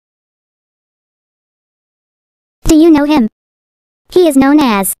Do you know him? He is known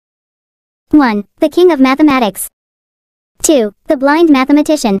as 1. The King of Mathematics. 2. The Blind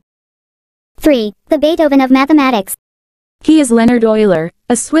Mathematician. 3. The Beethoven of Mathematics. He is Leonhard Euler,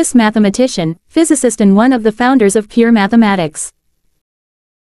 a Swiss mathematician, physicist and one of the founders of pure mathematics.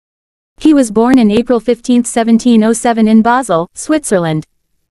 He was born in April 15, 1707 in Basel, Switzerland.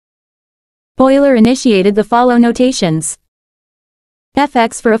 Euler initiated the following notations.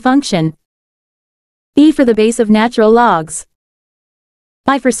 Fx for a function. E for the base of natural logs.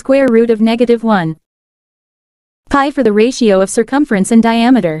 I for square root of -1. Pi for the ratio of circumference and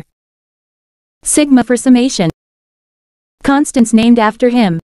diameter. Sigma for summation. Constants named after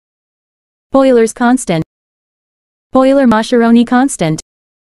him. Euler's constant. Euler-Mascheroni constant.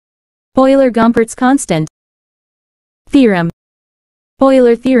 Euler-Gompertz constant. Theorem.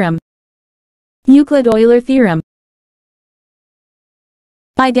 Euler theorem. Euclid-Euler theorem.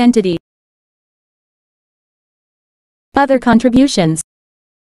 Identity. Other contributions.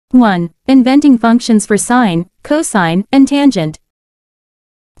 1. Inventing functions for sine, cosine, and tangent.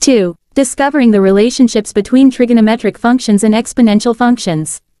 2. Discovering the relationships between trigonometric functions and exponential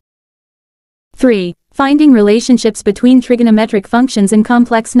functions. 3. Finding relationships between trigonometric functions and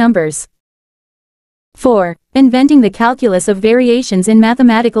complex numbers. 4. Inventing the calculus of variations in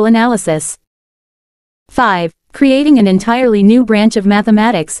mathematical analysis. 5. Creating an entirely new branch of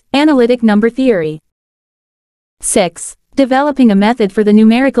mathematics, analytic number theory. 6. Developing a method for the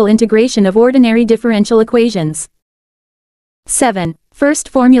numerical integration of ordinary differential equations. 7. First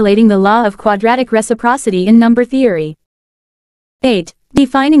formulating the law of quadratic reciprocity in number theory. 8.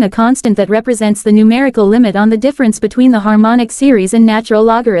 Defining a constant that represents the numerical limit on the difference between the harmonic series and natural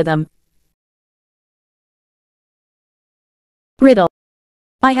logarithm. Riddle.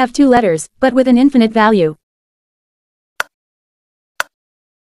 I have 2 letters, but with an infinite value.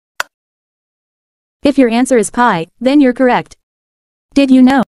 If your answer is pi, then you're correct. Did you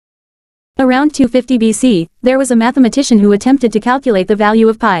know? Around 250 BC, there was a mathematician who attempted to calculate the value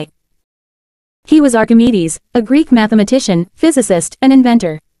of pi. He was Archimedes, a Greek mathematician, physicist, and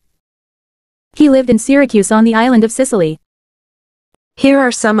inventor. He lived in Syracuse on the island of Sicily. Here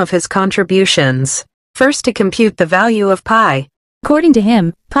are some of his contributions. First, to compute the value of pi. According to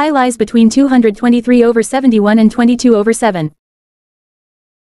him, pi lies between 223/71 and 22/7.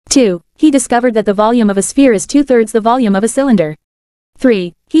 2. He discovered that the volume of a sphere is 2/3 the volume of a cylinder.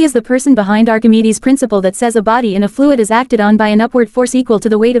 3. He is the person behind Archimedes' principle that says a body in a fluid is acted on by an upward force equal to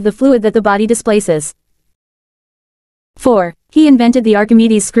the weight of the fluid that the body displaces. 4. He invented the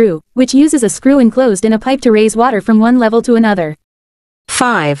Archimedes screw, which uses a screw enclosed in a pipe to raise water from one level to another.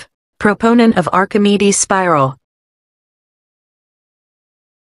 5. Proponent of Archimedes' spiral.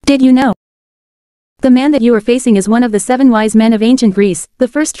 Did you know? The man that you are facing is one of the 7 wise men of ancient Greece, the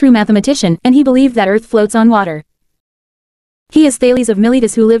first true mathematician, and he believed that Earth floats on water. He is Thales of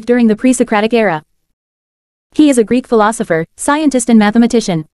Miletus, who lived during the pre-Socratic era. He is a Greek philosopher, scientist and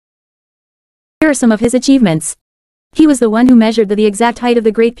mathematician. Here are some of his achievements. He was the one who measured the exact height of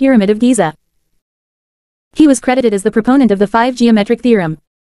the Great Pyramid of Giza. He was credited as the proponent of the 5 geometric theorem.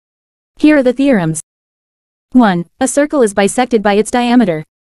 Here are the theorems. 1. A circle is bisected by its diameter.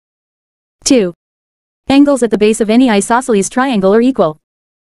 2. Angles at the base of any isosceles triangle are equal.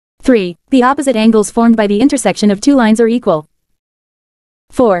 3. The opposite angles formed by the intersection of 2 lines are equal.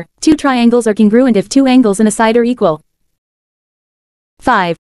 4. 2 triangles are congruent if 2 angles in a side are equal.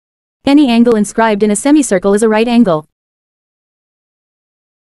 5. Any angle inscribed in a semicircle is a right angle.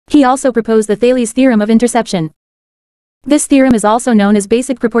 He also proposed the Thales theorem of interception. This theorem is also known as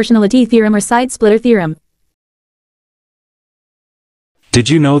basic proportionality theorem or side-splitter theorem. Did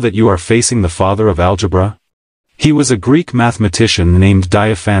you know that you are facing the father of algebra? He was a Greek mathematician named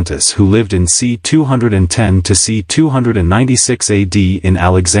Diophantus who lived in c. 210 to c. 296 AD in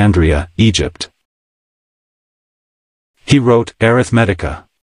Alexandria, Egypt. He wrote Arithmetica.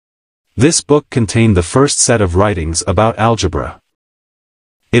 This book contained the first set of writings about algebra.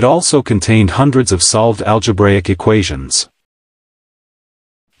 It also contained hundreds of solved algebraic equations.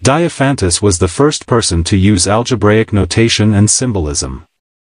 Diophantus was the first person to use algebraic notation and symbolism.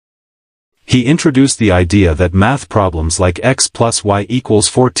 He introduced the idea that math problems like x plus y equals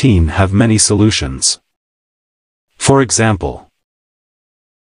 14 have many solutions. For example,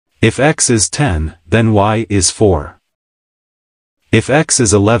 if x is 10, then y is 4. If x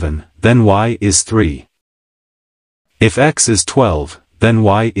is 11, then y is 3. If x is 12, then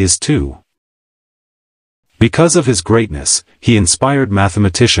y is 2. Because of his greatness, he inspired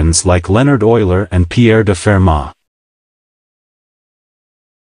mathematicians like Leonhard Euler and Pierre de Fermat.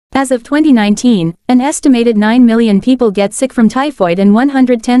 As of 2019, an estimated 9 million people get sick from typhoid and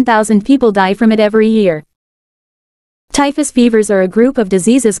 110,000 people die from it every year. Typhus fevers are a group of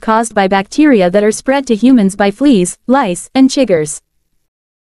diseases caused by bacteria that are spread to humans by fleas, lice, and chiggers.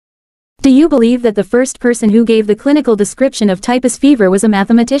 Do you believe that the first person who gave the clinical description of typhus fever was a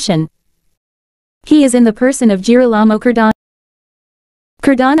mathematician? He is in the person of Girolamo Cardano.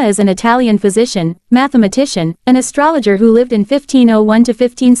 Cardano is an Italian physician, mathematician, and astrologer who lived in 1501 to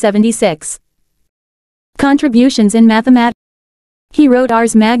 1576. Contributions in mathematics. He wrote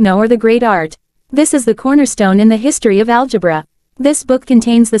Ars Magna, or the Great Art. This is the cornerstone in the history of algebra. This book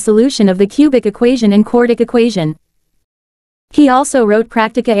contains the solution of the cubic equation and quartic equation. He also wrote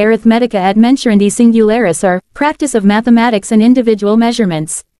Practica Arithmetica ad Mensurendi Singularis, or Practice of Mathematics and Individual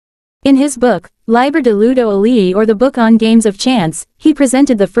Measurements. In his book, Liber de Ludo Alii, or the Book on Games of Chance, he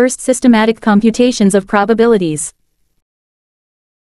presented the first systematic computations of probabilities.